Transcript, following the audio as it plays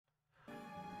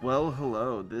Well,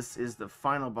 hello, this is the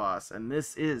final boss, and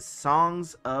this is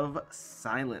Songs of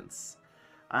Silence.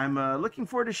 I'm looking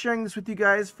forward to sharing this with you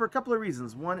guys for a couple of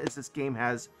reasons. One is this game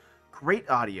has great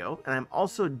audio, and I'm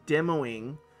also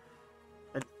demoing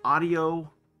an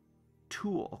audio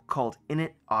tool called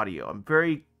Innit Audio. I'm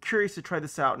very curious to try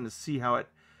this out and to see how it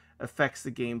affects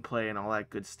the gameplay and all that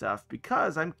good stuff,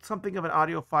 because I'm something of an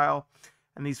audiophile,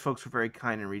 and these folks were very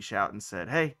kind and reached out and said,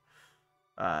 hey,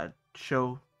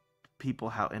 show people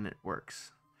how Innit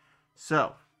works.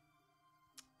 So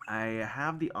I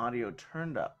have the audio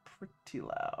turned up pretty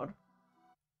loud.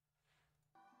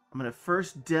 I'm gonna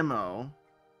first demo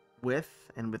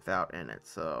with and without Innit,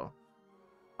 so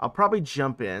I'll probably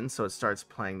jump in so it starts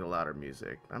playing the louder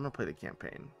music. I'm gonna play the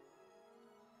campaign.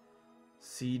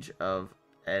 Siege of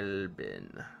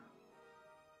Elbin.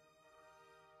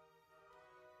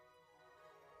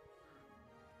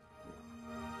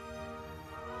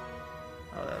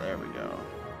 Oh, there we go.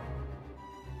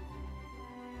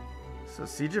 So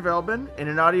Siege of Elbin,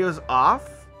 Innit Audio's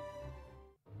off.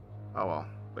 Oh well,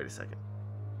 wait a second.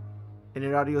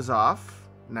 Innit Audio's off.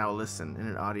 Now listen,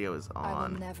 Innit Audio is on. I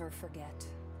will never forget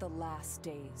the last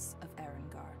days of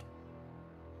Erengard.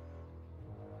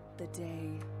 The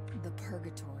day the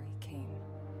purgatory came.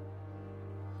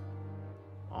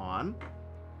 On.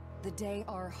 The day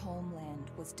our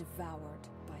homeland was devoured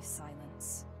by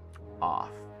silence. Off.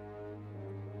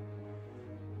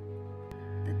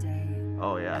 The day.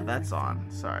 Oh yeah, that's on.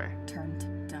 Sorry. Turned to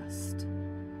dust.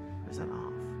 Is that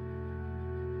off?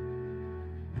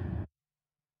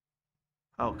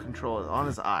 Oh, control is on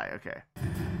is I. Okay.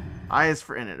 I is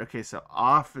for Innit. Okay, so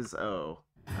off is O.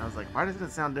 I was like, why doesn't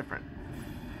it sound different?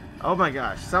 Oh my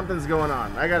gosh, something's going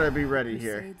on. I gotta be ready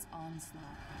here. Crusade's onslaught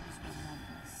was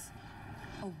relentless.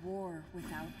 A war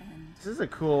without end. This is a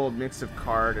cool mix of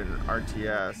card and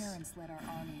RTS. Parents led our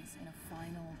armies in a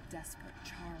final, desperate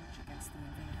charge against the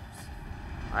invaders.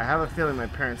 I have a feeling my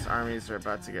parents' armies are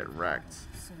about to get wrecked.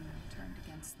 Soon turned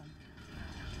against them.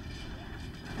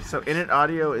 So Innit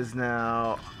Audio is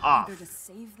now off. Either to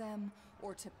save them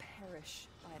or to perish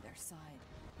by their side.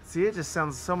 See, it just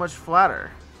sounds so much flatter.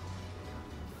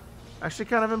 Actually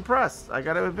kind of impressed, I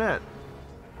gotta admit.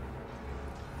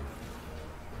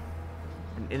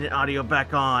 And Innit Audio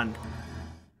back on.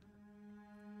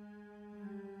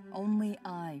 Only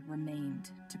I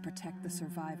remained to protect the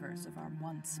survivors of our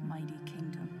once mighty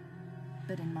kingdom.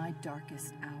 But in my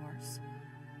darkest hours,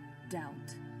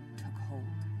 doubt took hold.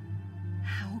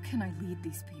 How can I lead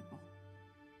these people?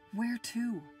 Where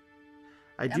to?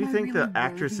 I do think the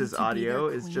actress's audio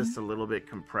is just a little bit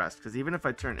compressed, because even if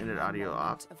I turn Innit Audio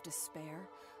off, of despair,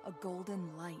 a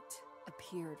golden light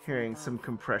appeared from hearing above. some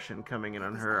compression coming in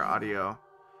on her audio.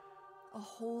 A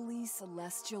holy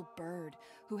celestial bird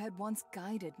who had once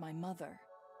guided my mother.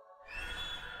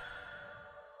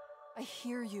 I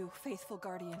hear you, faithful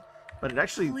guardian. But it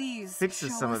actually Please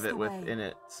fixes show some us of it the with way.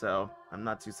 Innit, so I'm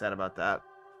not too sad about that.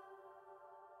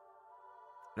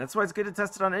 And that's why it's good to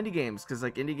test it on indie games, because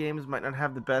like indie games might not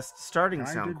have the best starting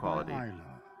sound quality. Guided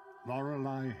by Isla,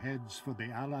 Lorelei heads for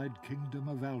the allied kingdom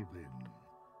of Elbin.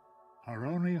 Her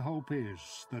only hope is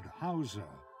that Hauser,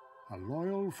 a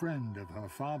loyal friend of her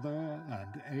father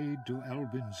and aide to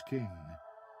Elbin's king,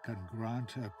 can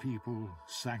grant her people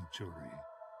sanctuary.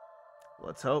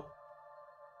 Let's hope.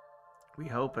 We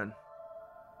hoping.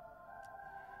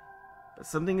 But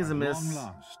something is At amiss.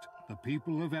 long last, the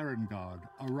people of Erengard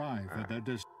arrive at their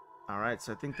destination. Alright,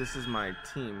 so I think this is my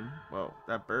team. Whoa,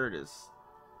 that bird is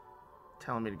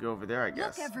telling me to go over there, I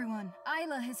guess. Look, everyone.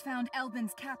 Isla has found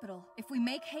Elbin's capital. If we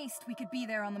make haste, we could be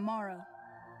there on the morrow.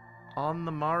 On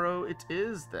the morrow it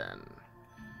is, then.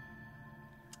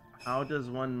 How does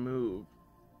one move?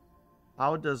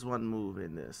 How does one move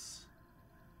in this?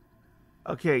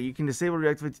 Okay, you can disable or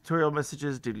reactivate tutorial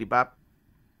messages. Doodly bop.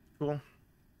 Cool.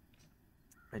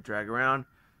 I drag around.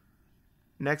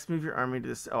 Next, move your army to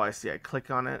this. Oh, I see. I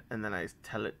click on it, and then I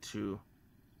tell it to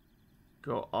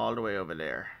go all the way over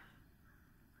there.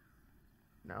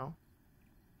 No?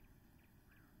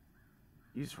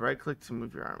 Use right click to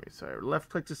move your army. So I left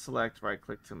click to select, right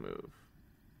click to move.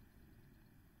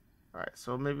 Alright,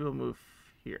 so maybe we'll move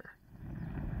here.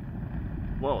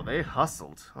 Whoa, they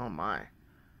hustled. Oh my.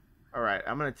 Alright,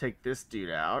 I'm gonna take this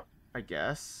dude out, I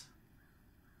guess.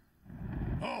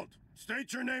 Halt!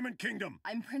 State your name and kingdom!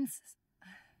 I'm Princess...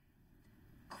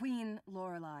 Queen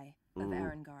Lorelei of Ooh,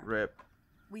 Erengard. rip.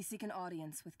 We seek an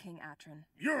audience with King Atron.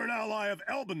 You're an ally of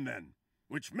Elbin, then,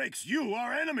 which makes you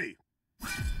our enemy!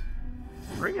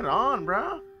 Bring it on,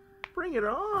 bro. Bring it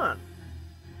on.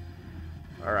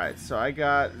 Alright, so I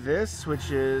got this,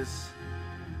 which is...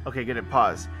 Okay, get it.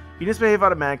 Pause. Units behave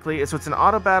automatically. So it's an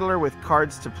auto battler with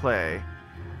cards to play.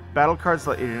 Battle cards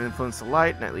let you influence the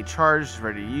light. Nightly charge.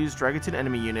 Ready to use. Drag it to an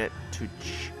enemy unit to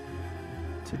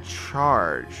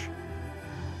charge.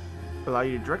 Allow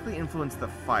you to directly influence the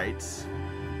fight.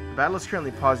 The battle is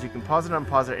currently paused. You can pause it and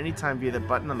unpause it at any time via the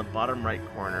button on the bottom right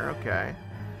corner. Okay.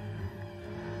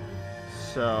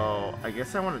 So, I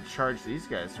guess I want to charge these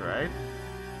guys, right?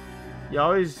 You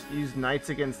always use knights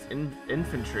against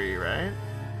infantry, right?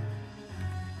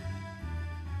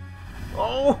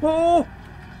 Oh!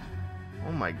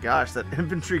 Oh my gosh, that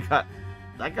infantry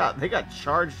they got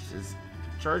charged as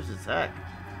heck.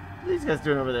 What are these guys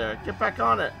doing over there? Get back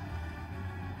on it.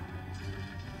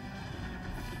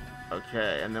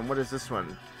 Okay, and then what is this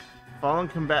one? Fallen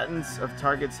combatants of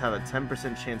targets have a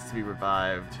 10% chance to be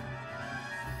revived.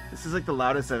 This is like the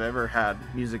loudest I've ever had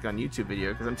music on YouTube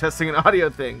video because I'm testing an audio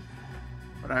thing.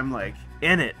 But I'm like,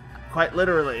 in it. Quite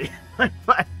literally.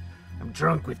 I'm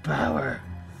drunk with power.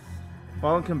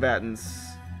 Fallen combatants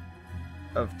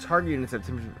of target units have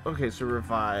 10%. Okay, so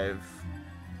revive.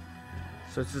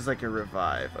 So it's just like a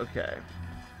revive. Okay.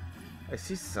 I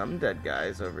see some dead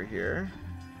guys over here.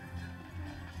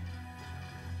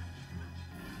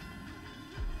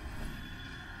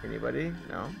 Anybody?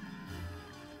 No?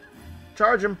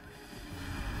 Charge him!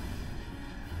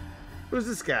 Who's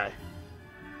this guy?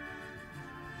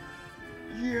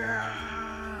 Yeah!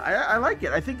 I like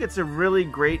it. I think it's a really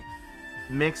great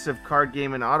mix of card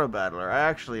game and auto battler. I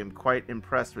actually am quite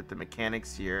impressed with the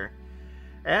mechanics here.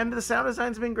 And the sound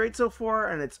design's been great so far,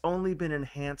 and it's only been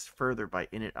enhanced further by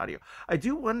Innit Audio. I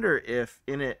do wonder if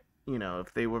Innit, you know,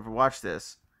 if they ever watch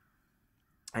this,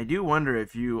 I do wonder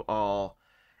if you all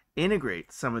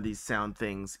integrate some of these sound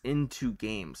things into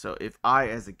games. So if I,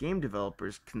 as a game developer,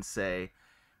 can say,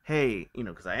 hey, you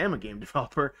know, because I am a game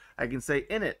developer, I can say,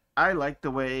 Innit, I like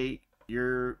the way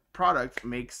your product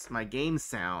makes my game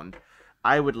sound.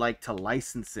 I would like to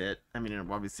license it. I mean,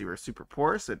 obviously we're super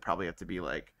poor, so it'd probably have to be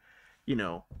like, you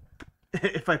know,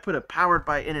 if I put a powered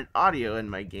by Innit audio in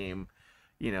my game,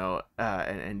 you know,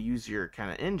 and use your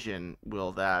kind of engine,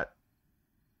 will that,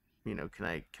 you know, can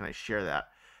I share that?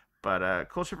 But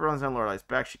Cold Shipper runs down Lorelei's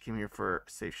back. She came here for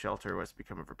safe shelter. What's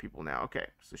become of her people now? Okay,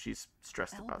 so she's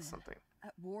stressed about something.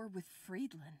 At war with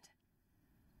Friedland.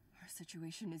 Our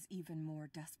situation is even more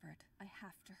desperate. I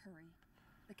have to hurry.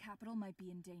 The capital might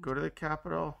be in danger. Go to the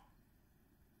capital.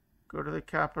 Go to the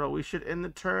capital. We should end the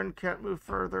turn. Can't move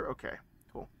further. Okay,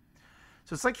 cool.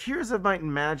 So it's like Heroes of Might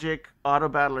and Magic, Auto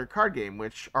Battler card game,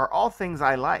 which are all things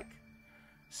I like.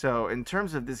 So in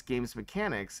terms of this game's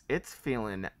mechanics, it's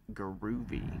feeling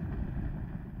groovy.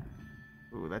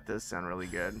 Ooh, that does sound really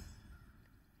good.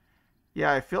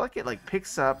 Yeah, I feel like it like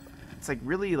picks up. It's like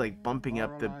really like bumping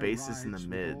up the basses and the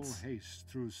mids.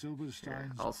 Yeah,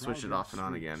 I'll switch it off and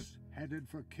on again. Headed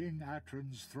for King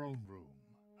Atron's throne room.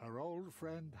 Her old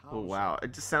friend Oh wow,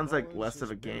 it just sounds like less of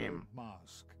a game.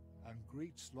 Mask and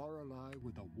greets Lorelei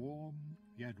with a warm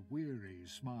yet weary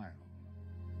smile.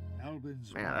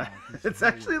 Albin's Man, it's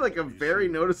actually like a very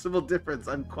noticeable difference.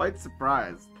 I'm quite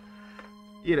surprised.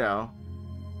 You know.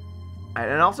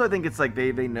 And also I think it's like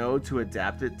they know to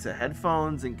adapt it to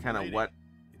headphones and kind of what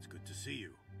it's good to see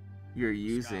you. You're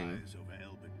using. Skies over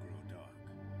Elbin grow dark.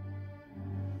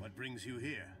 What brings you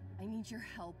here? I need your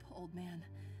help, old man.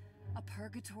 A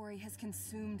purgatory has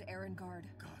consumed Erengard.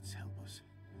 Gods help us.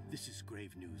 This is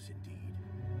grave news indeed.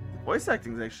 Voice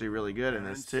acting is actually really good in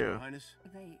this too. Highness?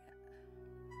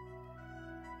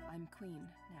 I'm queen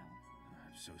now.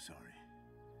 I'm so sorry.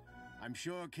 I'm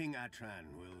sure King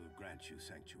Atran will grant you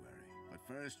sanctuary. But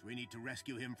first, we need to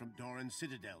rescue him from Doran's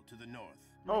citadel to the north.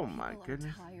 Oh my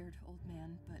goodness. I'm tired, old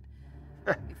man,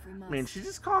 but if we must... I mean, she's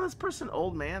just calling this person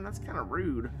old man. That's kind of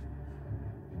rude.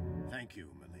 Thank you,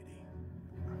 milady.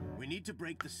 We need to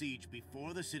break the siege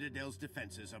before the citadel's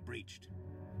defenses are breached.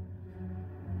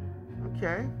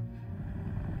 Okay.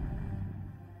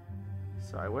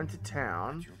 So I went to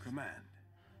town. At your command.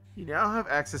 You now have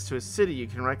access to a city. You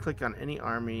can right-click on any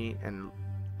army and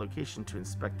location to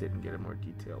inspect it and get a more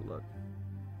detailed look.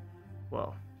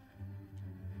 Whoa.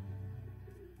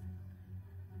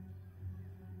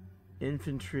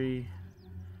 Infantry.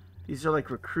 These are like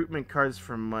recruitment cards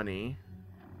for money.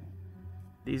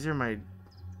 These are my...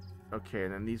 Okay,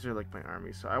 and then these are like my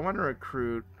army. So I want to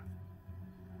recruit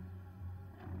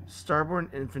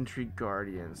Starborn Infantry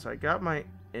Guardian. So I got my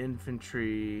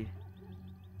infantry...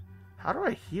 How do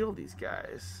I heal these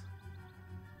guys?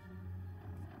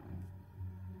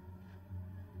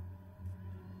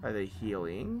 Are they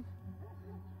healing?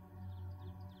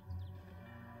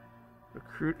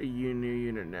 Recruit a new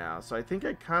unit now. So I think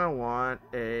I kind of want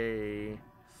a...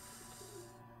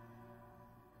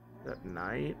 That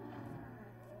knight?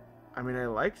 I mean, I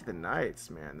liked the knights,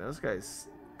 man. Those guys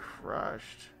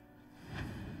crushed.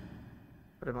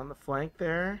 Put him on the flank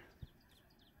there.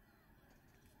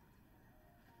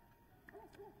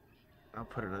 I'll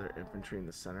put another infantry in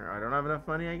the center. I don't have enough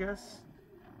money, I guess.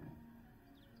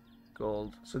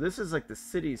 Gold. So this is like the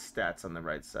city's stats on the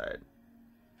right side.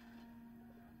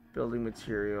 Building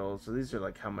materials. So these are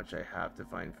like how much I have to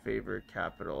find favorite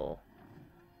capital.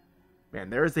 Man,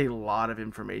 there is a lot of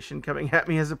information coming at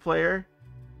me as a player.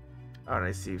 Oh, and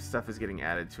I see stuff is getting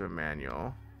added to a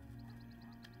manual.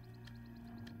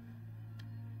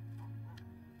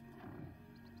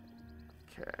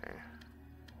 Okay.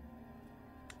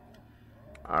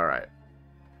 All right.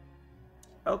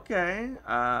 Okay.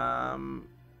 I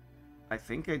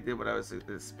think I did what I was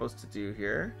supposed to do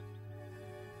here.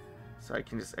 So I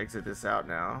can just exit this out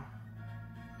now.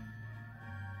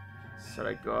 Should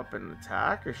I go up and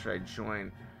attack, or should I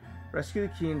join? Rescue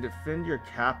the key and defend your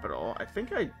capital. I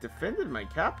think I defended my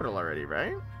capital already,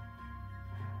 right?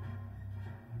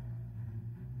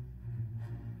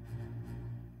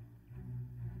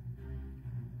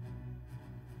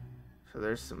 So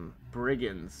there's some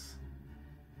brigands.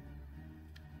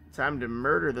 Time to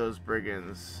murder those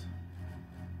brigands.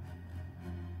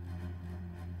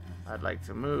 I'd like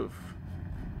to move.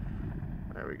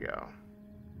 There we go.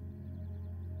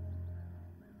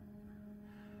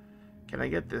 Can I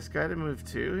get this guy to move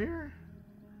too here?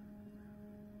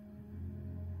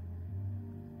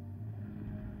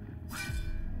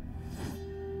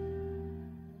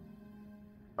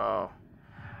 Oh.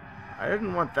 I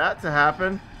didn't want that to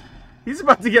happen. He's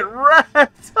about to get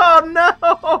wrecked! Oh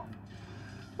no!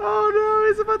 Oh no,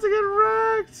 he's about to get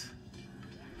wrecked!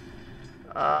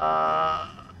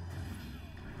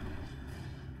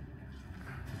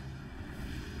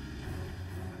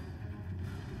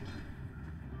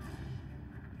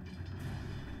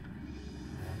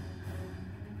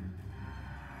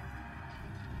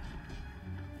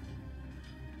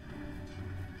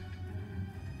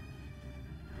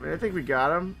 I think we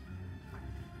got him.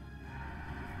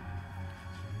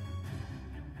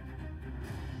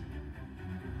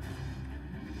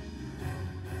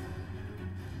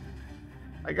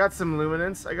 I got some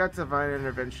luminance. I got divine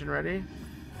intervention ready.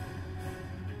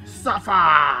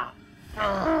 Suffer!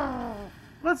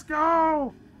 Let's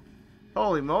go!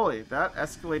 Holy moly, that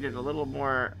escalated a little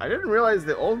more. I didn't realize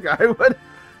the old guy would.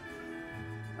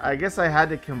 I guess I had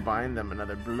to combine them.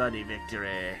 Another bloody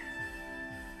victory.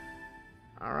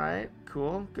 Alright,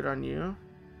 cool. Good on you.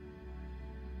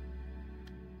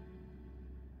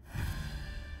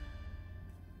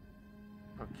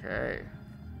 Okay.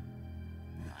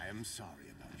 I am sorry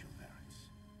about your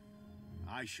parents.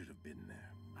 I should have been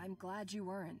there. I'm glad you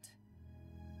weren't.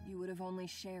 You would have only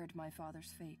shared my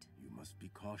father's fate. You must be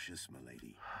cautious,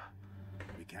 milady.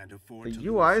 We can't afford The to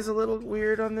UI lose. is a little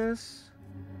weird on this.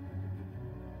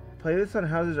 Play this on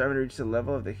houses I'm going to reach the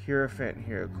level of the Hierophant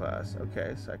hero class.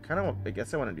 Okay, so I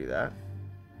guess I want to do that.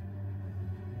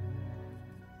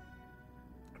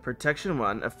 Protection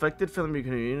 1. Afflicted from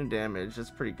immune to damage.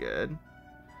 That's pretty good.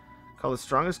 Call the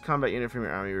strongest combat unit from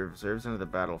your army reserves into the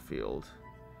battlefield.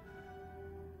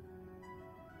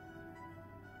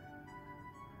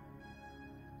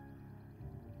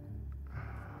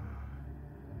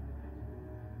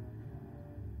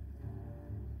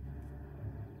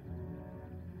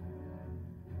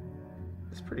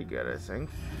 It's pretty good, I think.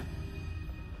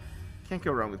 Can't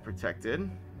go wrong with protected.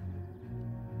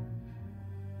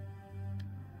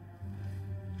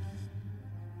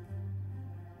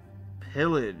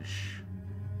 Pillage.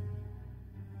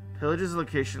 Pillage's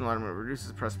location alignment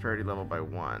reduces prosperity level by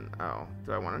 1. Oh,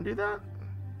 do I want to do that?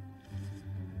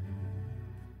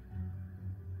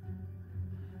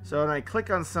 So when I click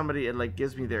on somebody, it like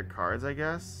gives me their cards, I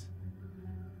guess.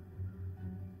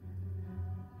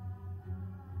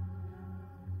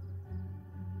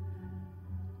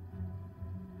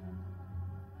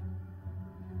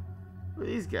 Who are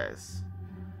these guys?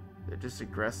 They're just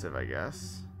aggressive, I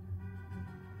guess.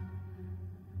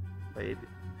 They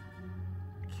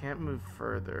can't move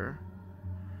further.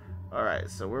 Alright,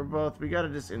 so we gotta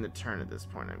just end the turn at this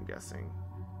point, I'm guessing.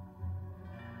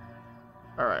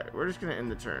 Alright, we're just gonna end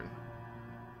the turn.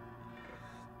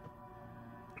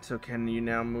 So can you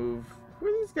now move? Who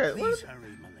are these guys? Please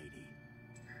hurry, milady.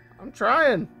 I'm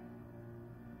trying.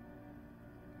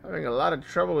 Having a lot of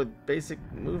trouble with basic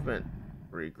movement.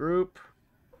 Regroup.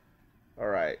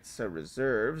 Alright, so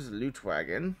reserves, loot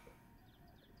wagon.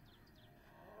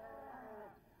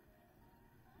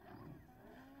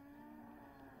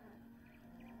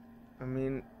 I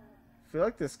mean, I feel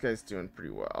like this guy's doing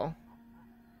pretty well.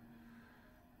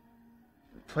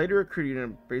 Play to recruit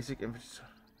unit, basic infantry.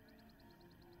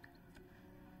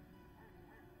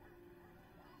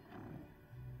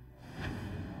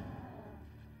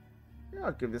 Yeah,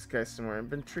 I'll give this guy some more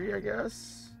inventory, I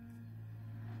guess.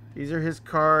 These are his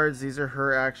cards. These are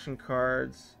her action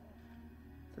cards.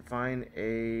 Divine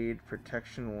Aid,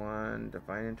 Protection 1,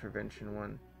 Divine Intervention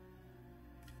 1.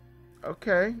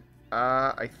 Okay.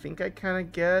 I think I kind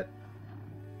of get...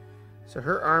 So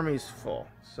her army's full.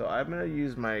 So I'm going to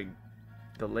use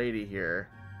the lady here.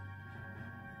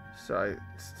 So I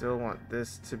still want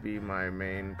this to be my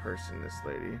main person, this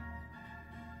lady.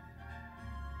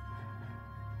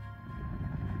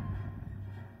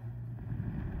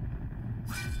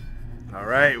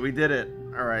 Alright, we did it.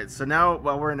 Alright, so now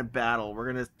while we're in a battle,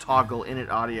 we're going to toggle Innit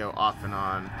audio off and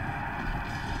on.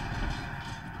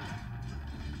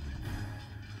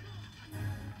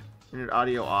 Innit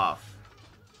audio off.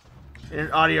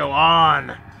 Innit audio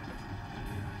on!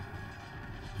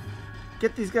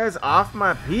 Get these guys off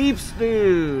my peeps,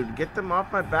 dude! Get them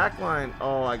off my backline.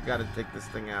 Oh, I gotta take this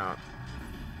thing out.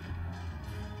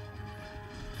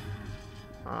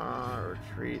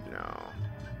 Retreat, no.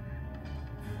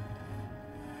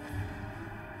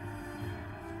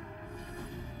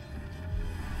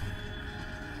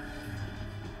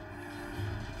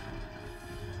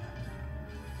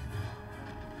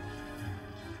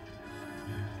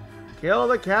 Kill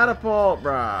the catapult,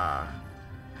 brah.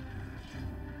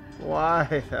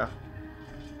 Why though?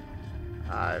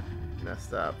 I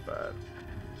messed up, but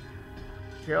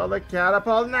kill the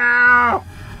catapult now!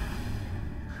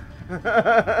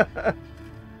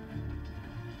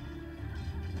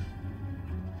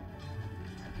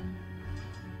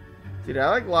 Dude,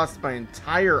 I lost my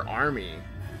entire army.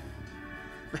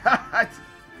 I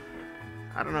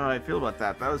don't know how I feel about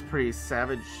that. That was pretty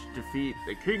savage defeat.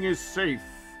 The king is safe.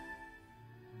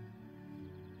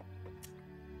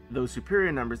 Those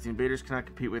superior numbers, the invaders cannot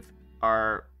compete with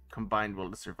our combined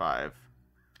will to survive.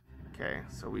 Okay,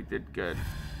 so we did good.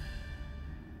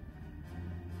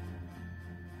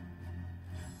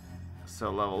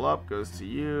 So level up goes to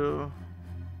you.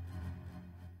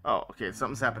 Oh, okay,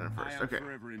 something's happening first. Okay.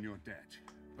 Forever in your debt,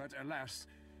 but alas,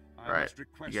 all right,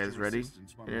 you guys ready?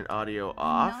 Innit audio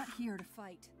off. I'm not here to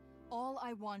fight. All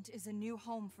I want is a new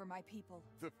home for my people.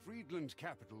 The Friedland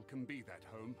capital can be that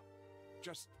home.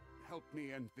 Just help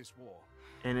me end this war.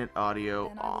 Innit audio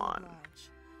Then I will on. oblige,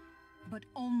 but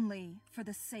only for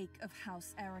the sake of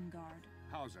House Arengard.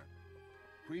 Hauser,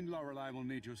 Queen Lorelei will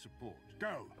need your support.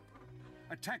 Go!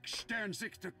 Attack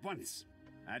Sternsicht at once!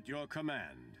 At your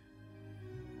command.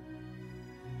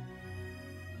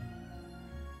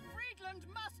 Friedland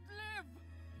must live!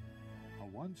 A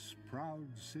once proud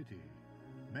city.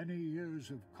 Many years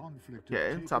of conflict.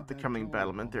 Okay, top the coming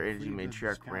battlement. Their aging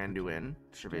matriarch Randuin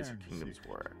surveys her kingdom's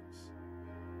works.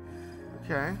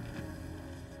 Okay.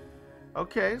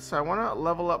 Okay, so I want to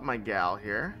level up my gal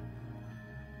here.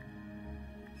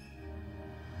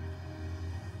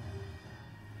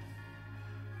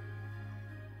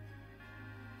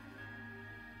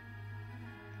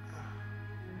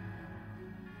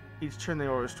 Each turn they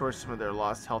will restore some of their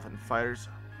lost health and fighters.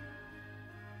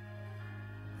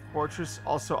 Fortress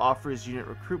also offers unit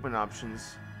recruitment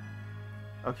options.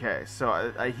 Okay,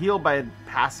 so I heal by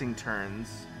passing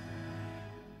turns.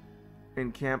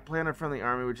 In camp, plan a friendly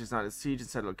army which is not a siege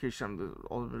inside a location.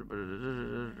 Oh,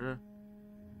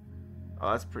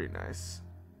 that's pretty nice.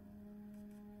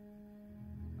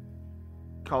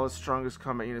 Call the strongest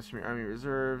combat units from your army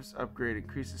reserves. Upgrade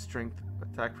increases strength,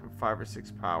 attack from 5 or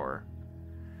 6 power.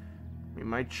 I mean,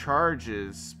 my charge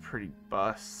is pretty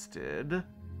busted.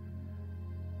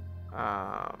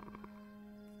 I'll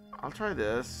try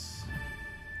this.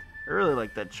 I really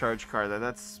like that charge card.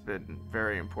 That's been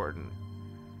very important.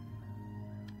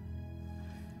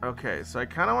 Okay, so I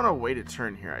kind of want to wait a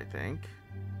turn here, I think.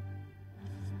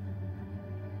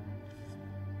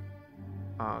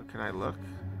 Can I look?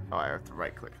 Oh, I have to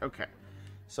right click. Okay.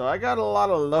 So I got a lot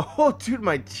of low... Oh, dude,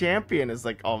 my champion is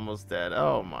like almost dead.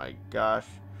 Oh my gosh.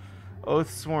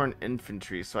 Oathsworn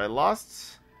infantry. So I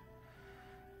lost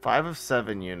 5 of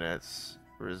 7 units.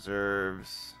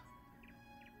 Reserves.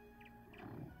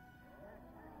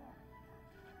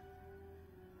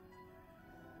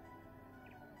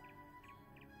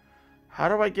 How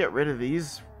do I get rid of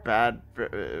these bad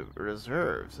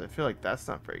reserves? I feel like that's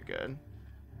not very good.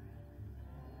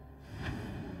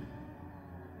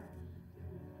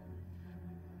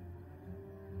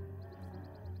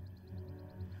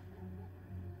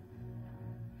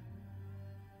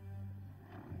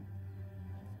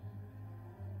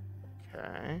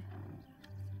 Okay.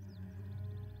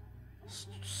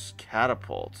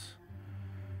 Catapult.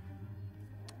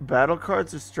 Battle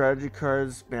cards or strategy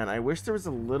cards. Man, I wish there was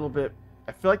a little bit...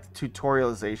 I feel like the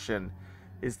tutorialization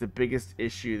is the biggest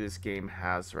issue this game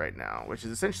has right now, which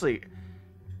is essentially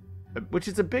which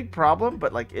is a big problem,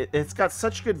 but like it's got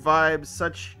such good vibes,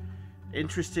 such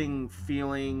interesting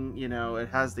feeling. You know, it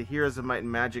has the Heroes of Might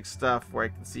and Magic stuff where I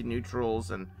can see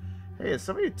neutrals and hey, is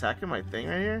somebody attacking my thing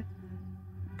right here?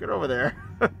 Get over there.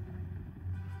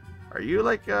 Are you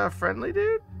like friendly,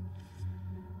 dude?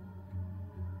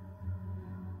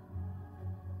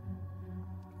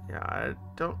 Yeah, I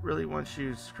don't really want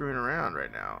you screwing around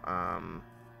right now.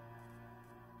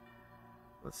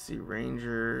 Let's see,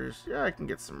 Rangers. Yeah, I can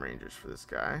get some Rangers for this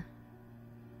guy.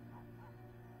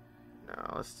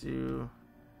 Now, let's do...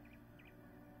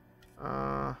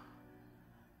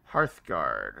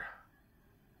 Hearthguard.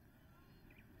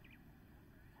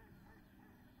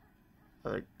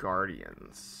 Other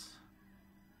Guardians.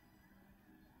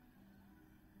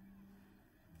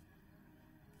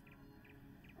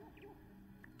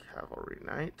 Cavalry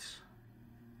Knight.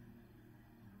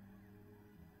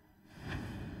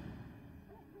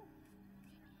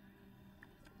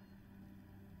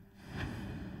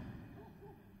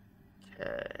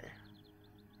 Okay.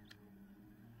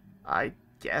 I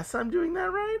guess I'm doing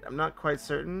that right? I'm not quite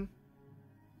certain.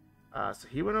 So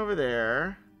he went over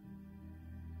there.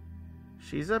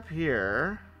 She's up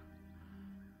here.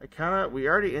 We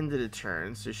already ended a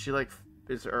turn, so she like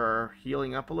is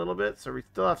healing up a little bit, so we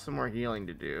still have some more healing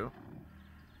to do.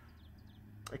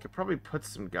 I could probably put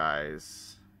some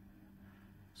guys.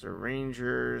 Those are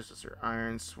Rangers, those are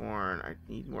Ironsworn. I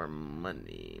need more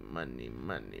money.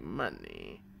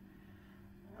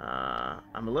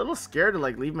 I'm a little scared to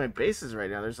like leave my bases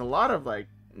right now. There's a lot of like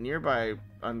nearby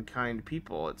unkind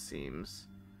people, it seems.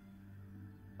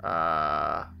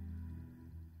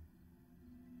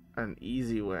 An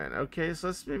easy win. Okay, so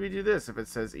let's maybe do this if it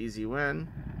says easy win.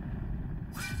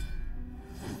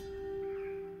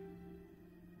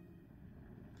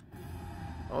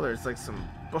 Oh, there's like some...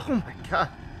 Oh my god.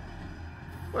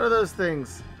 What are those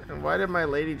things? And why did my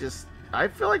lady just... I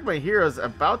feel like my hero's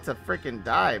about to freaking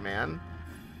die, man.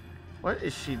 What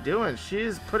is she doing?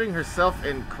 She's putting herself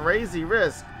in crazy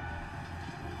risk.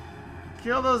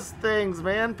 Kill those things,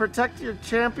 man. Protect your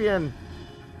champion.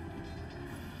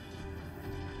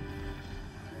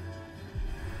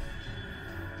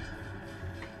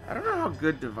 I don't know how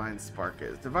good Divine Spark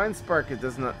is. Divine Spark, it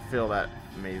does not feel that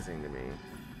amazing to me.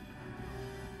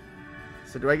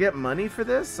 So do I get money for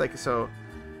this? Like, so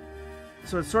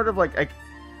it's sort of like,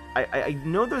 I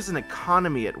know there's an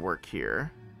economy at work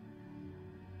here.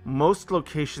 Most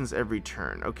locations every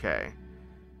turn. Okay.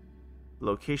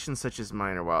 Locations such as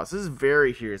mine are wild. So this is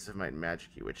very Heroes of Might and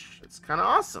Magic-y, which it's kind of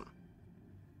awesome.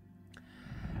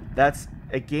 That's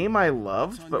a game I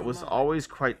loved, but was always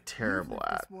quite terrible You've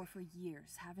lived at. this war for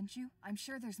years, haven't you? I'm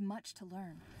sure there's much to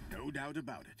learn. No doubt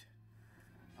about it.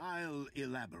 I'll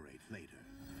elaborate later.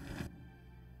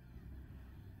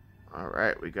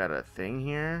 Alright, we got a thing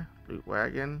here. Loot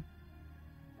wagon.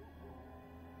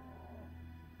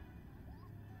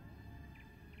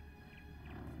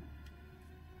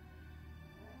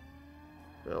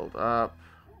 Build up.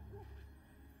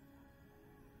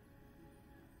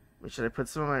 Wait, should I put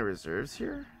some of my reserves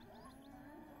here?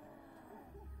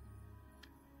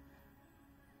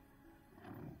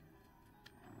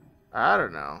 I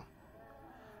don't know.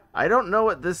 I don't know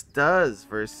what this does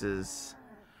versus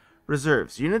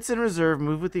reserves. Units in reserve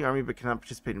move with the army but cannot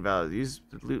participate in battles. Use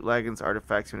loot wagons,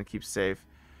 artifacts you want to keep safe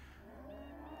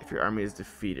if your army is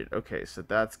defeated. Okay, so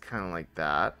that's kind of like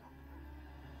that.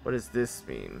 What does this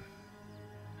mean?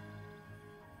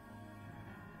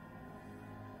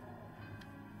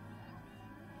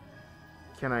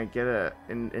 Can I get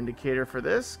an indicator for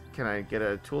this? Can I get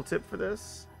a tooltip for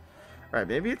this? Alright,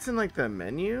 maybe it's in like the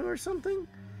menu or something?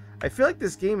 I feel like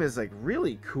this game is like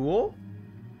really cool.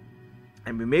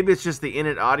 I mean, maybe it's just the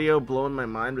Innit audio blowing my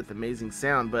mind with amazing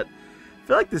sound, but I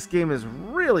feel like this game is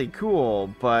really cool,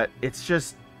 but it's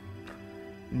just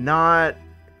not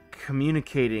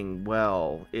communicating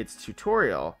well its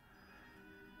tutorial.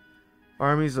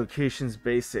 Armies, locations,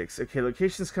 basics. Okay,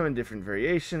 locations come in different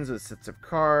variations with sets of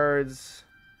cards.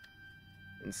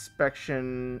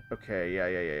 Inspection. Okay,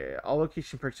 yeah. All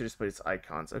location perks are displayed as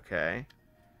icons. Okay.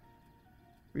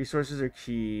 Resources are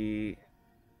key.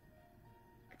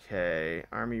 Okay.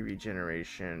 Army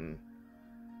regeneration.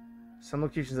 Some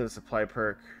locations have a supply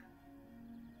perk.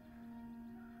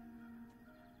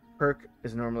 Perk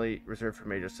is normally reserved for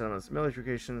major settlements and military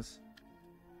locations.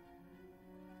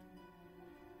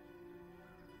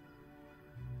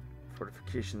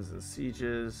 Fortifications and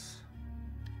sieges.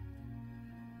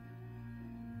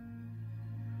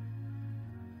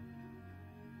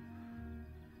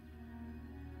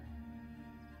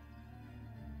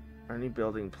 Any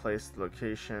building placed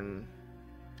location.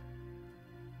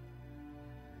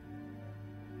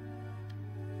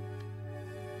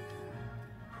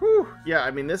 Whew. Yeah,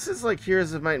 I mean, this is like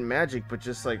Heroes of Might and Magic, but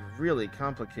just like really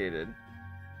complicated.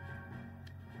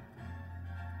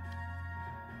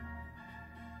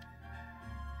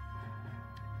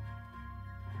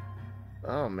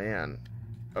 Oh, man.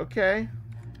 Okay.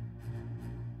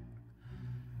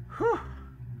 Whew.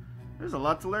 There's a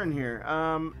lot to learn here.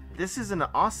 This is an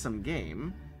awesome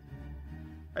game.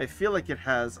 I feel like it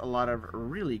has a lot of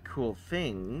really cool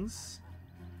things.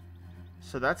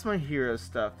 So that's my hero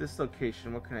stuff. This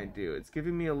location, what can I do? It's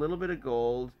giving me a little bit of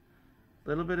gold, a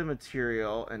little bit of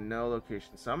material, and no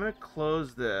location. So I'm going to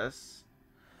close this.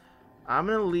 I'm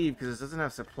going to leave because this doesn't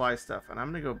have supply stuff. And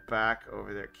I'm going to go back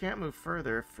over there. Can't move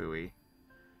further, phooey.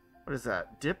 What is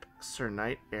that? Dip Sir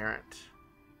Knight Errant.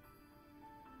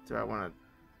 Do I want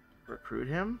to recruit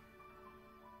him?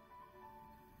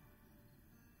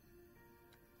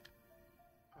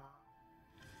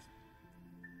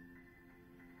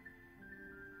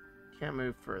 Can't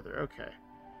move further. Okay.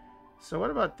 So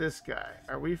what about this guy?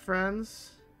 Are we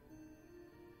friends?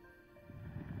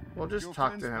 We'll just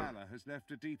talk to him. Your friend's valor has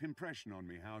left a deep impression on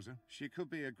me, Hauser. She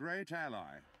could be a great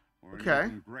ally, or an Okay.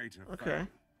 even greater foe.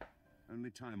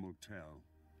 Only time will tell.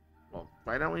 Well,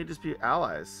 why don't we just be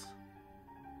allies?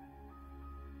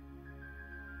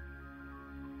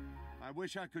 I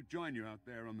wish I could join you out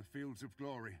there on the fields of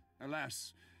glory.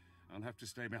 Alas, I'll have to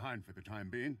stay behind for the time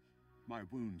being. My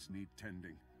wounds need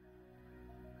tending.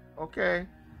 Okay.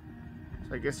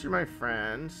 So I guess you're my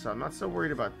friend, so I'm not so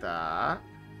worried about that.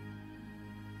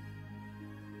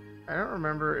 I don't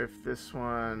remember if this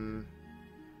one...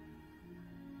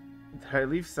 Did I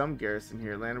leave some garrison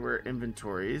here? Landwehr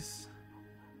inventories.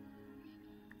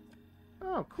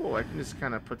 Oh, cool. I can just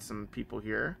kind of put some people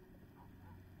here.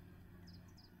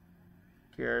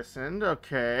 Garrisoned.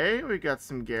 Okay, we got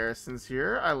some garrisons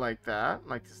here. I like that.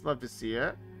 Love to see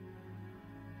it.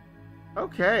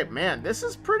 Okay, man, this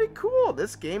is pretty cool.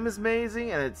 This game is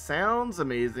amazing, and it sounds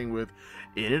amazing with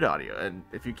Innit Audio. And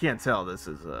if you can't tell, this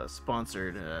is a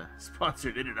sponsored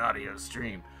Innit Audio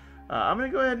stream. I'm gonna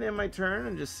go ahead and end my turn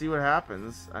and just see what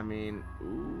happens. I mean,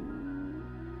 ooh,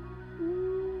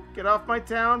 get off my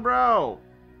town, bro.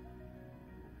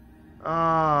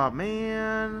 Oh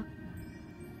man,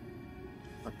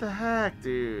 what the heck,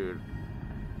 dude?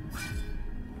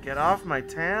 Get off my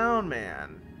town,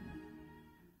 man.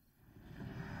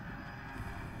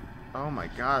 Oh my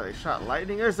god, they shot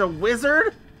lightning. There's a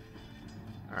wizard?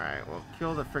 Alright, well,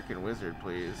 kill the frickin' wizard,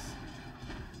 please.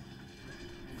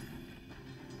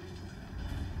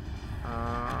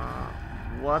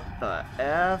 What the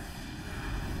F?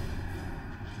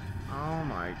 Oh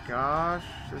my gosh,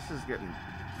 this is getting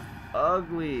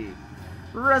ugly.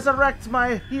 Resurrect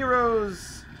my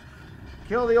heroes!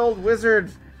 Kill the old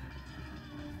wizard!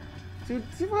 Dude,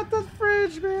 what the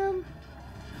fridge, man?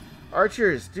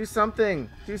 Archers, do something!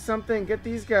 Do something! Get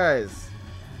these guys!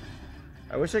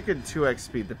 I wish I could 2x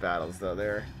speed the battles, though,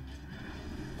 there.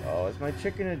 Oh, is my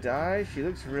chick gonna die? She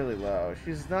looks really low.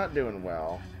 She's not doing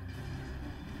well.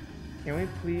 Can we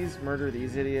please murder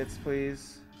these idiots,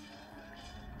 please?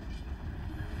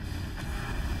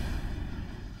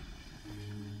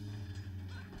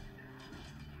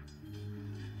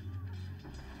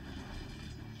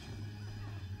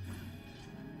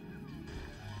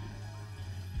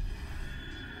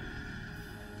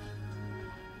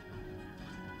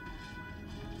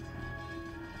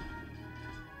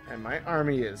 And my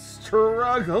army is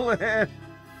struggling.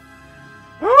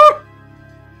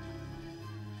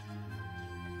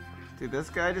 Dude,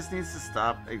 this guy just needs to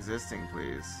stop existing,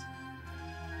 please.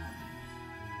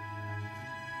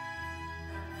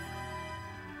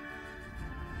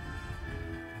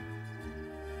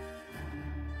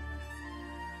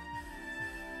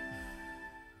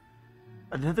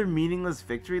 Another meaningless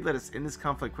victory? Let us end this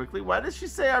conflict quickly? Why did she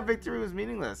say our victory was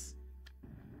meaningless?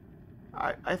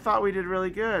 I thought we did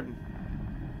really good.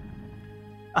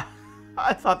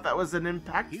 I thought that was an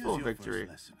impactful victory.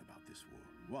 First lesson about this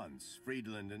war. Once,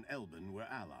 Friedland and Elben were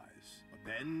allies. But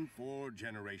then, 4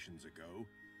 generations ago,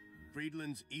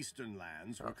 Friedland's eastern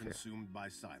lands were consumed by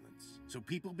silence. So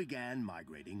people began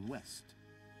migrating west.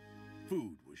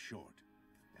 Food was short,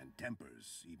 and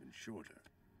tempers even shorter.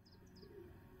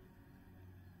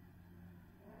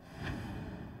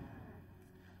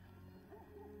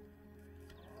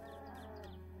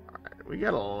 We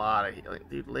got a lot of healing.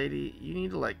 Dude, lady, you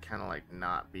need to, like, kind of, like,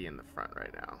 not be in the front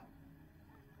right now.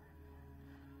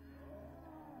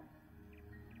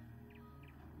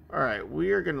 Alright,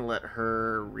 we are going to let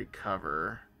her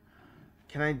recover.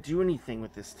 Can I do anything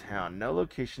with this town? No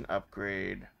location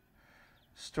upgrade.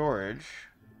 Storage.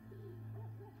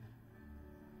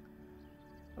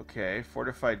 Okay,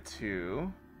 fortified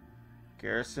 2.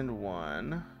 Garrison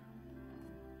 1.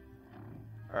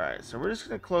 Alright, so we're just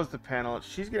going to close the panel.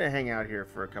 She's going to hang out here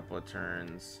for a couple of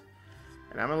turns.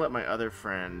 And I'm going to let my other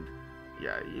friend...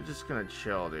 Yeah, you're just going to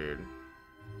chill, dude.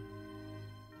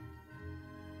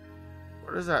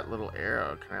 What is that little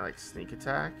arrow? Can I, like, sneak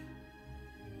attack?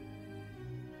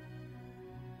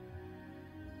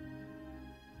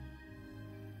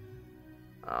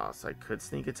 Oh, so I could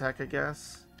sneak attack, I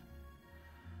guess?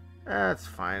 That's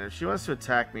fine. If she wants to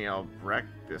attack me, I'll wreck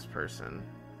this person.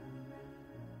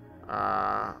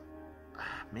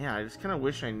 Man, I just kind of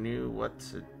wish I knew what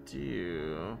to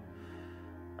do.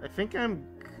 I think I'm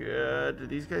good. Do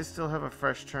these guys still have a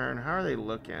fresh turn? How are they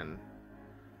looking?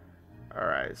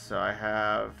 Alright, so I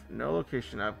have no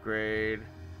location upgrade,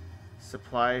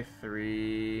 supply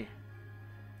 3,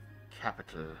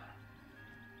 capital.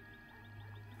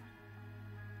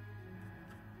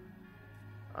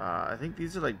 I think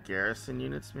these are like garrison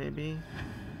units, maybe.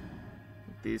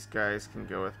 These guys can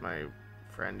go with my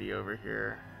friendy over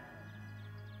here.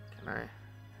 Can I?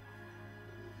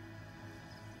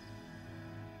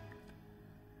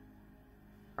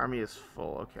 Army is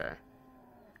full, okay.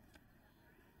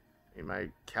 I mean, my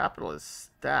capital is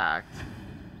stacked.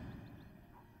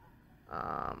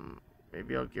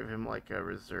 Maybe I'll give him like a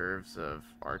reserves of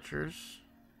archers.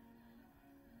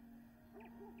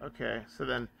 Okay, so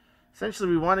then essentially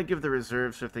we want to give the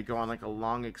reserves so if they go on like a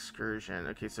long excursion.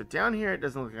 Okay, so down here it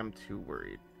doesn't look like I'm too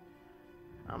worried.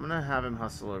 I'm gonna have him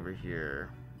hustle over here.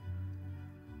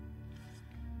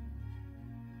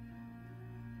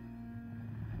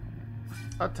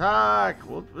 Attack!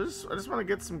 I just want to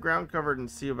get some ground covered and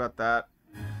see about that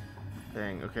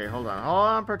thing. Okay, hold on. Hold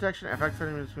on, protection. Effect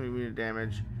 30 minutes when we need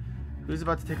damage. Who's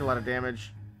about to take a lot of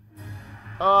damage?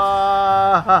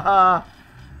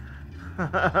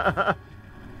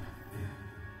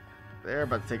 They're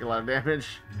about to take a lot of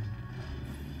damage.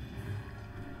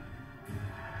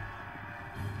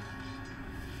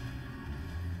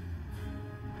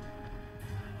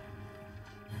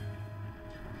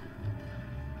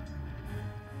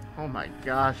 Oh my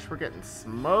gosh, we're getting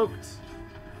smoked.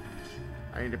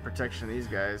 I need a protection of these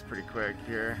guys pretty quick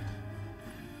here.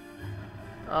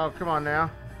 Oh, come on now.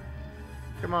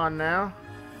 Come on now.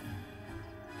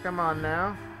 Come on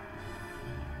now.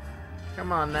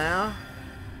 Come on now.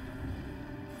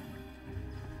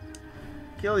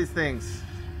 Kill these things.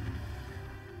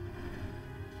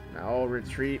 No,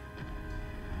 retreat.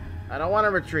 I don't want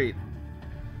to retreat.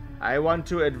 I want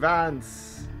to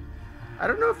advance. I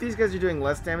don't know if these guys are doing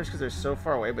less damage because they're so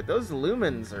far away, but those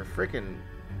lumens are freaking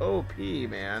OP,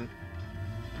 man.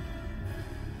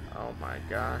 Oh my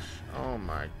gosh. Oh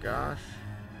my gosh.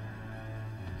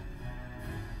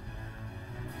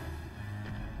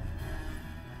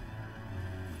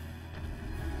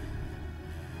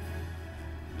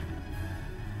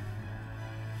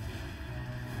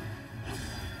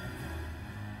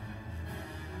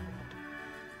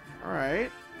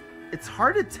 Alright. It's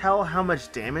hard to tell how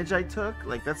much damage I took.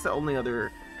 Like, that's the only other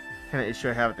kind of issue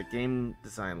I have at the game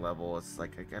design level. It's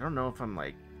like, I don't know if I'm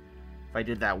like, if I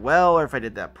did that well or if I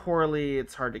did that poorly.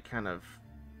 It's hard to kind of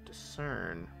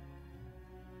discern.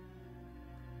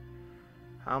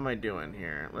 How am I doing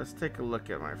here? Let's take a look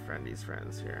at my friendy's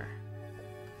friends here.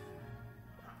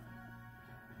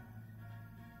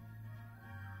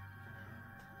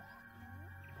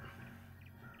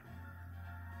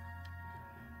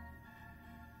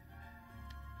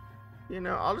 You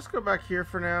know, I'll just go back here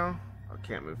for now. I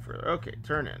can't move further. Okay,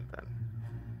 turn in then.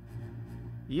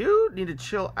 You need to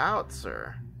chill out,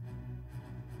 sir.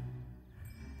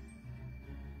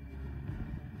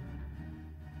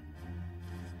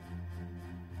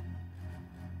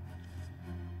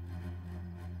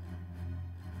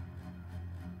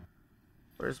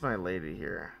 Where's my lady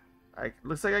here?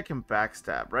 Looks like I can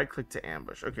backstab. Right click to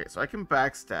ambush. Okay, so I can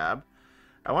backstab.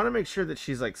 I want to make sure that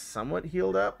she's like somewhat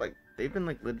healed up. Like, they've been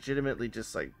like legitimately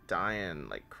just like dying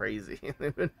like crazy.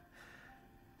 they've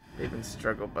been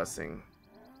struggle bussing.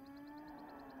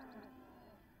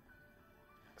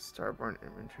 Starborn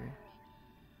infantry.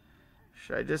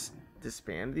 Should I just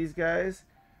disband these guys?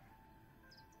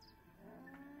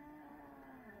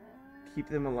 Keep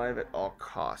them alive at all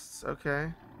costs.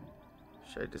 Okay.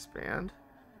 Should I disband?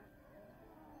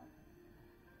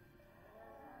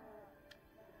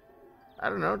 I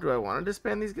don't know. Do I want to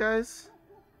disband these guys?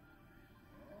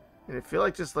 And I feel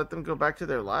like just let them go back to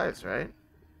their lives, right?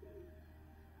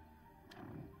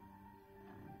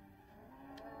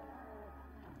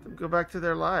 Let them go back to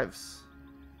their lives.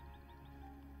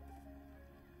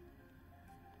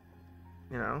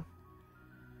 You know?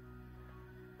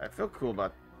 I feel cool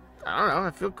about... I don't know.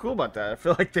 I feel cool about that. I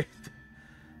feel like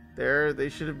they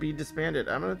should be disbanded.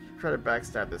 I'm going to try to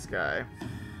backstab this guy.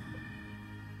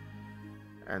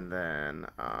 And then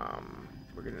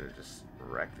we're gonna just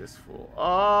wreck this fool.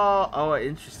 Oh,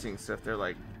 interesting. So if they're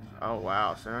like, oh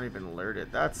wow, so they're not even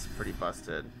alerted. That's pretty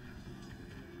busted.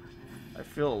 I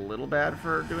feel a little bad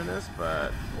for doing this,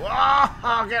 but whoa,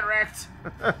 I'll get wrecked.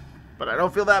 But I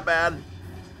don't feel that bad.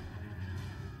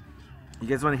 You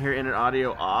guys want to hear Innit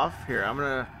audio off? Here, I'm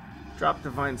gonna drop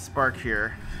Divine Spark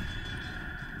here.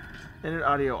 Innit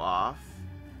audio off.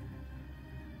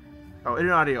 Oh,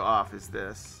 Innit audio off is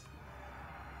this.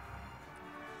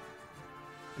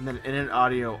 And then Innit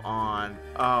audio on.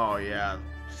 Oh yeah,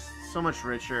 so much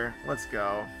richer. Let's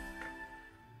go.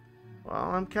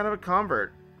 Well, I'm kind of a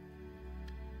convert.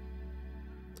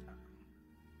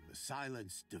 The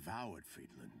silence devoured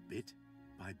Friedland bit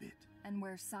by bit. And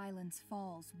where silence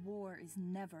falls, war is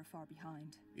never far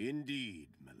behind. Indeed,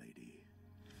 milady.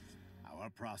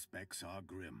 Our prospects are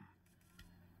grim.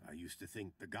 I used to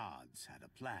think the gods had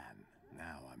a plan.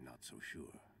 Now I'm not so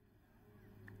sure.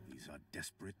 These are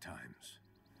desperate times.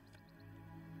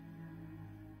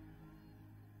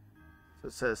 So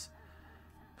it says,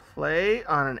 play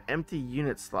on an empty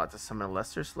unit slot to summon a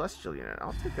lesser celestial unit.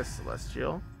 I'll take a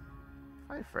celestial.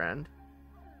 Hi, friend.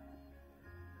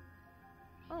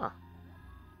 Huh.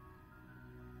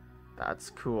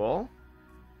 That's cool.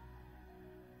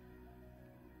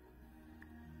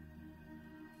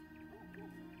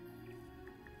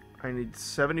 I need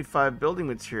 75 building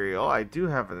material. I do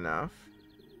have enough.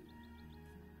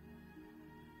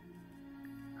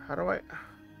 How do I...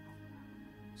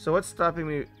 So what's stopping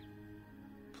me?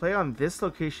 Play on this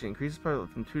location. Increases power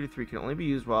from 2 to 3. Can only be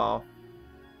used while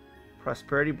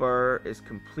prosperity bar is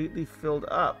completely filled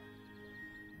up.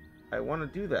 I want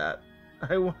to do that.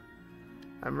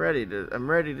 I'm ready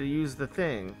to use the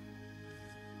thing.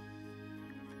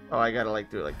 Oh, I gotta like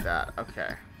do it like that.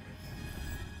 Okay.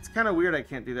 It's kind of weird I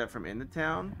can't do that from in the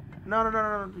town. No,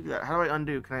 don't do that. How do I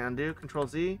undo? Can I undo? Control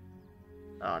Z?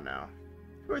 Oh no.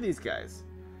 Who are these guys?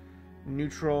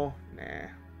 Neutral? Nah.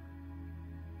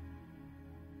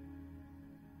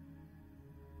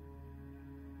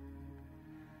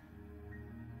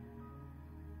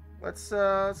 Let's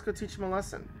go teach him a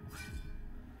lesson.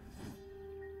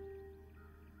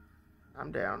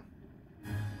 I'm down.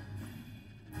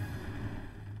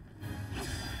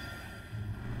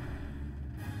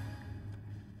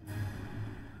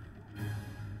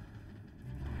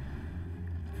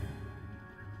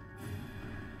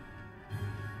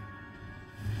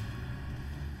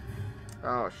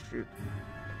 Oh shoot.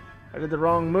 I did the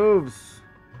wrong moves.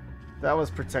 That was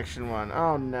protection 1.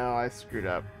 Oh no, I screwed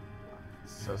up.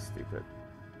 So stupid.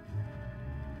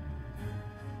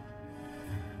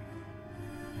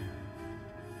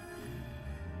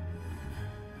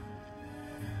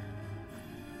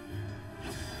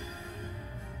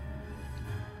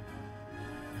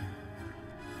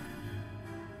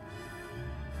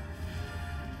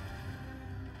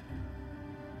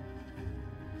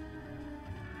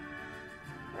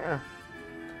 Yeah.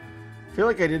 I feel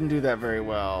like I didn't do that very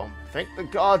well. Thank the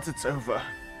gods it's over.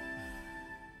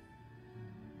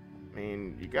 I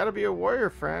mean, you gotta be a warrior,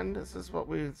 friend. This is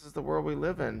the world we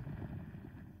live in.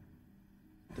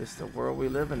 This is the world we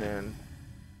living in.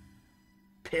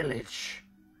 Pillage.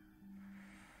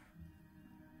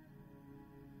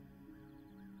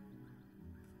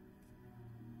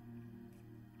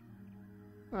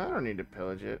 I don't need to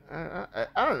pillage it. I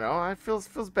don't know. It feels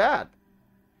bad.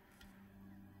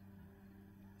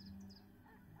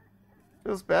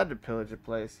 Feels bad to pillage a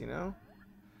place, you know?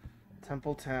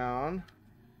 Temple Town.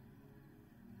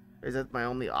 Is that my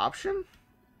only option?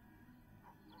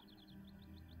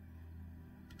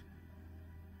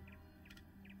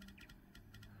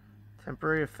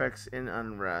 Temporary effects in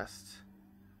unrest.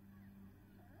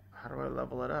 How do I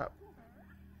level it up?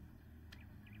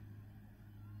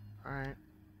 Alright.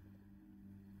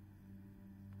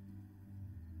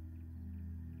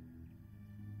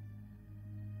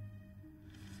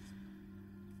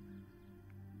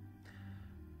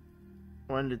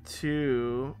 One to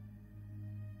 2.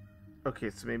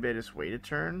 Okay, so maybe I just wait a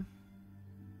turn.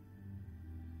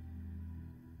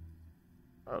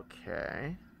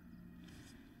 Okay.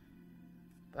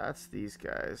 That's these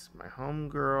guys. My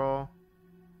homegirl.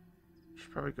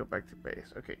 Should probably go back to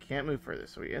base. Okay, can't move further.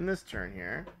 So we end this turn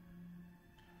here.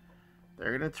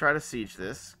 They're gonna try to siege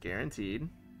this, guaranteed.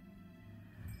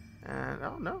 And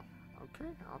oh no.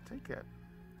 Okay, I'll take it.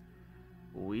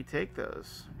 We take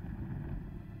those.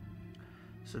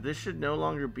 So this should no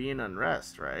longer be an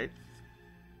unrest, right?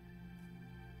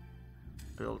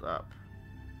 Build up.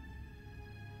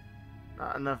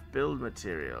 Not enough build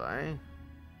material, eh?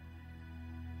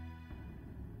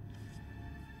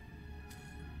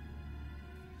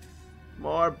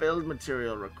 More build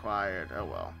material required. Oh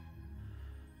well.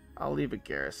 I'll leave a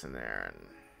garrison there and...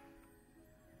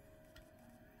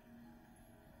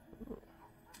 Ooh.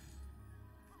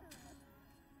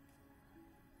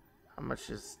 How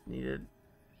much is needed?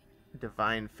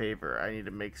 Divine favor. I need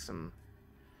to make some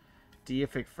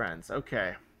deific friends.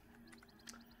 Okay.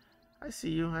 I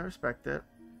see you. I respect it.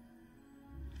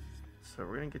 So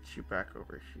we're going to get you back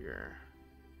over here.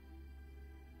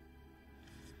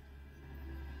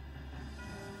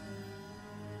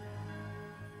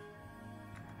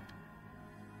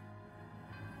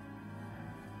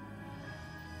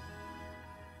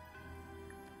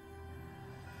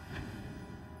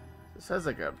 This has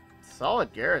like a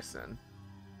solid garrison.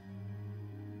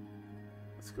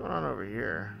 What's going on over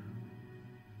here?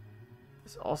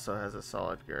 This also has a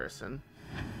solid garrison.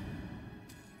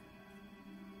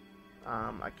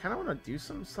 I kind of want to do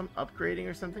some upgrading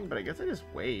or something, but I guess I just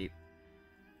wait.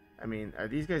 I mean, are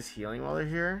these guys healing while they're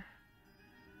here?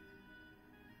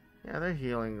 Yeah, they're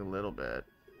healing a little bit.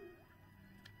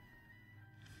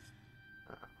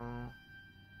 Uh-oh.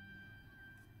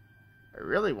 I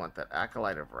really want that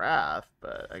Acolyte of Wrath,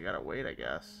 but I gotta wait, I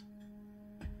guess.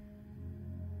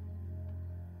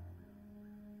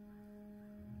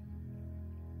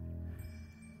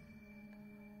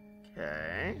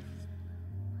 Okay.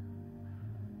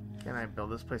 Can I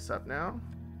build this place up now?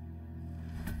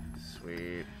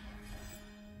 Sweet.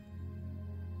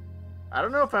 I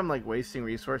don't know if I'm like wasting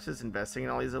resources investing in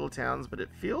all these little towns, but it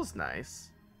feels nice.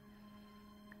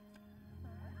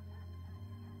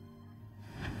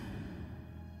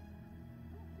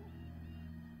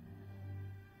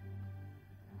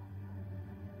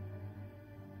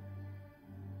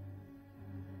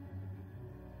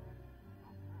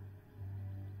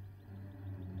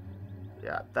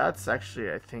 Yeah, that's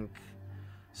actually, I think...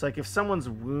 So, like, if someone's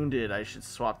wounded, I should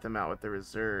swap them out with the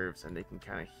reserves, and they can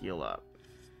kind of heal up.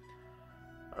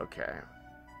 Okay.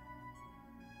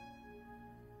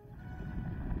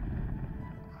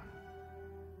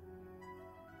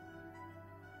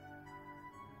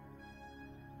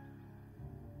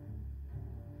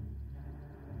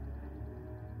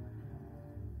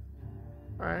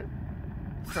 Alright.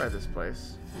 Try this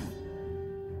place.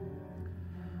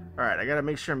 Alright, I gotta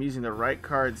make sure I'm using the right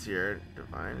cards here.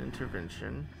 Divine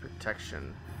Intervention.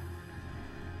 Protection.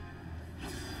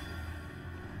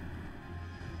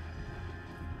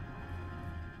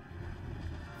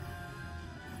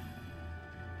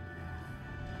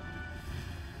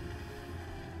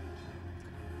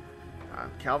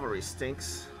 Cavalry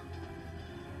stinks.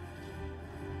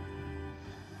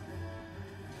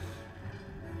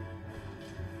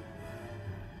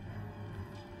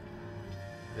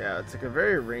 Yeah, it's like a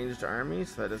very ranged army,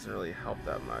 so that doesn't really help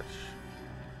that much.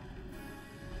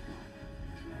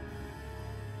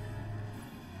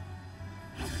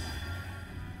 I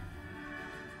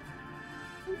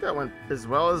think that went as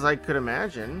well as I could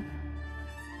imagine.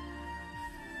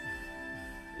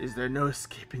 Is there no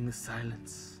escaping the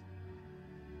silence?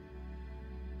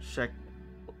 Check.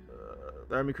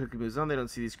 The army quickly moves on. They don't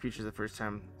see these creatures the first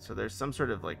time. So there's some sort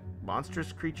of like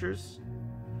monstrous creatures.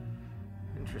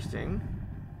 Interesting.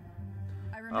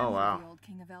 I remember wow. the old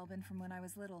king of Elbin from when I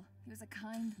was little. He was a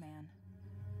kind man.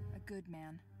 A good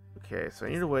man. Okay, so I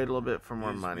need to wait a little bit for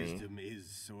more His money. wisdom is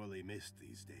sorely missed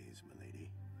these days,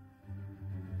 milady.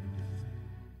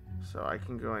 So I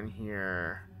can go in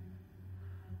here.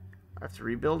 I have to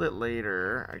rebuild it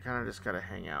later. I kind of just gotta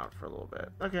hang out for a little bit.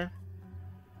 Okay.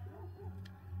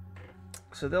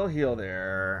 So they'll heal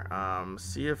there.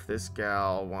 See if this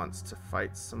gal wants to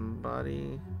fight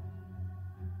somebody.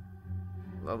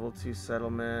 Level 2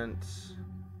 settlement.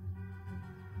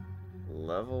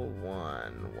 Level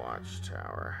 1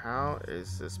 watchtower. How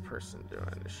is this person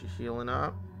doing? Is she healing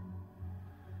up?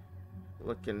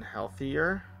 Looking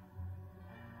healthier?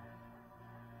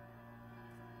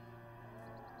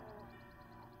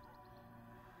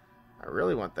 I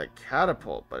really want that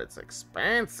catapult, but it's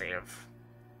expensive.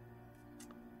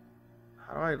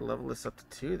 How do I level this up to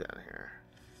 2 then here?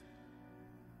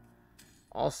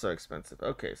 Also expensive.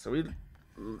 Okay, so we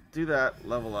do that,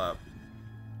 level up.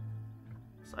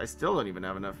 So I still don't even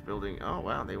have enough building. Oh,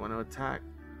 wow, they want to attack.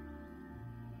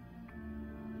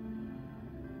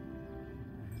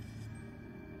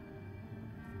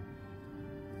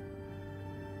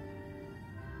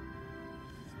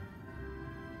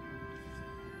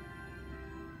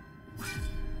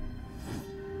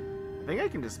 I think I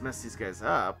can just mess these guys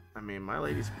up. I mean, my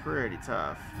lady's pretty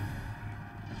tough.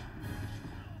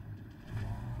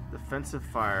 Defensive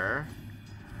fire.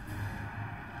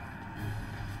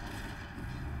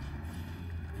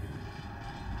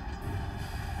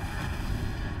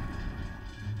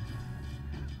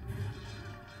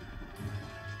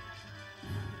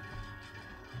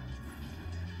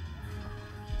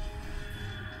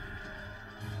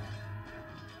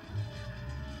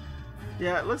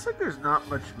 Yeah, it looks like there's not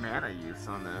much mana use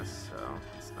on this, so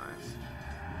it's nice.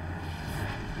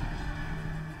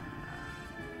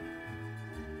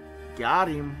 Got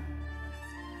him.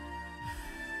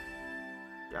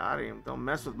 Got him. Don't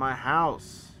mess with my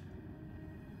house.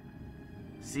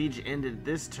 Siege ended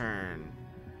this turn.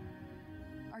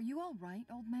 Are you all right,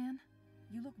 old man?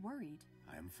 You look worried.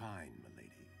 I am fine,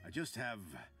 milady. I just have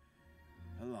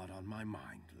a lot on my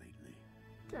mind lately.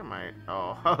 Damn,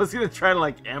 I was gonna try to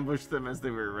like ambush them as they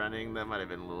were running. That might have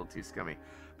been a little too scummy.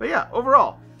 But yeah,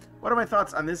 overall, what are my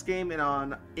thoughts on this game and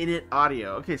on Innit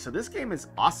audio? Okay, so this game is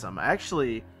awesome. I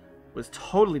actually was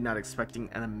totally not expecting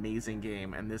an amazing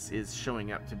game, and this is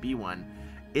showing up to be one.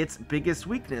 Its biggest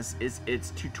weakness is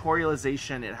its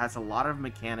tutorialization. It has a lot of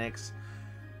mechanics.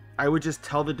 I would just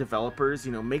tell the developers,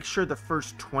 you know, make sure the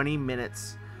first 20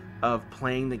 minutes of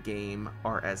playing the game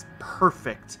are as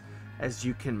perfect as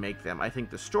you can make them. I think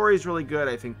the story is really good.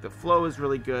 I think the flow is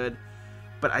really good.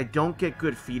 But I don't get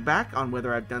good feedback on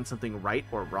whether I've done something right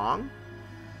or wrong.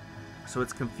 So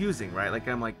it's confusing, right? Like,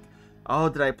 I'm like, oh,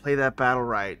 did I play that battle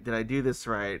right? Did I do this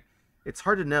right? It's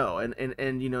hard to know.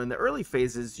 And you know, in the early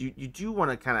phases, you do want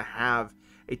to kind of have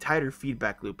a tighter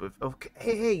feedback loop of, okay,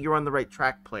 hey, you're on the right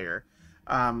track, player.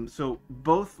 So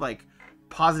both like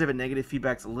positive and negative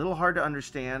feedback's a little hard to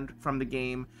understand from the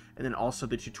game, and then also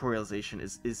the tutorialization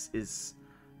is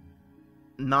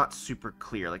not super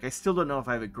clear. Like, I still don't know if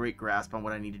I have a great grasp on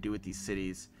what I need to do with these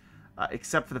cities,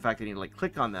 except for the fact that I need to like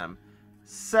click on them,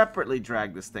 separately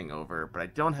drag this thing over, but I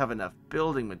don't have enough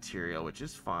building material, which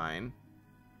is fine.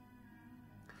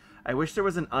 I wish there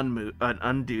was an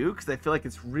undo, because I feel like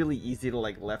it's really easy to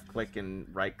like left click and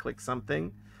right click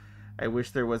something. I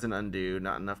wish there was an undo.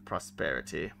 Not enough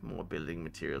prosperity. More building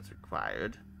materials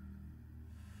required.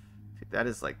 That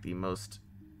is like the most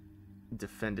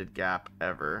defended gap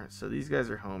ever. So these guys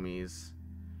are homies.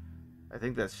 I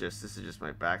think this is just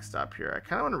my backstop here. I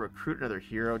kind of want to recruit another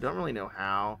hero. Don't really know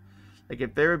how. Like,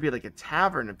 if there would be like a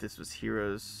tavern if this was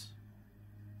heroes.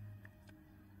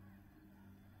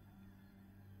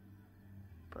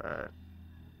 But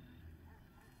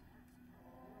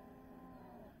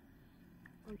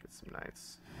I'll get some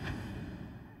knights.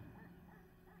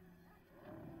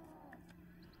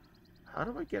 How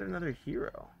do I get another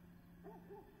hero?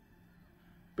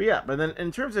 But yeah, but then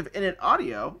in terms of Innit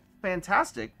audio,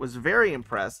 fantastic. Was very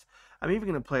impressed. I'm even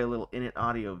going to play a little Innit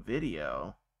audio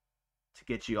video to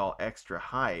get you all extra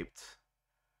hyped.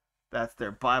 That's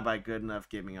their bye-bye good enough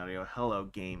gaming audio. Hello,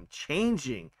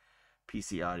 game-changing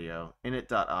PC audio.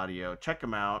 Innit.audio. Check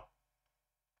them out.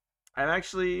 I'm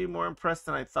actually more impressed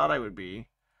than I thought I would be.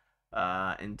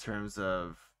 In terms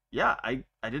of, yeah, I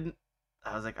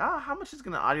was like, how much is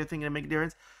the audio thing gonna make a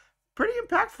difference? Pretty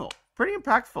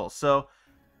impactful. So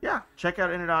yeah, check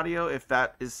out Innit audio if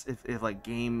that is, if like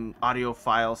game audio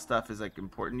file stuff is like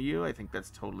important to you. I think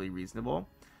that's totally reasonable.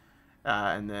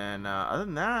 And then other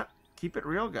than that, keep it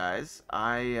real, guys.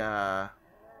 I'm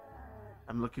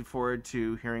looking forward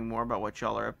to hearing more about what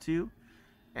y'all are up to,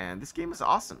 and this game is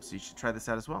awesome, so you should try this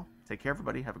out as well. Take care,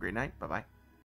 everybody. Have a great night. Bye bye.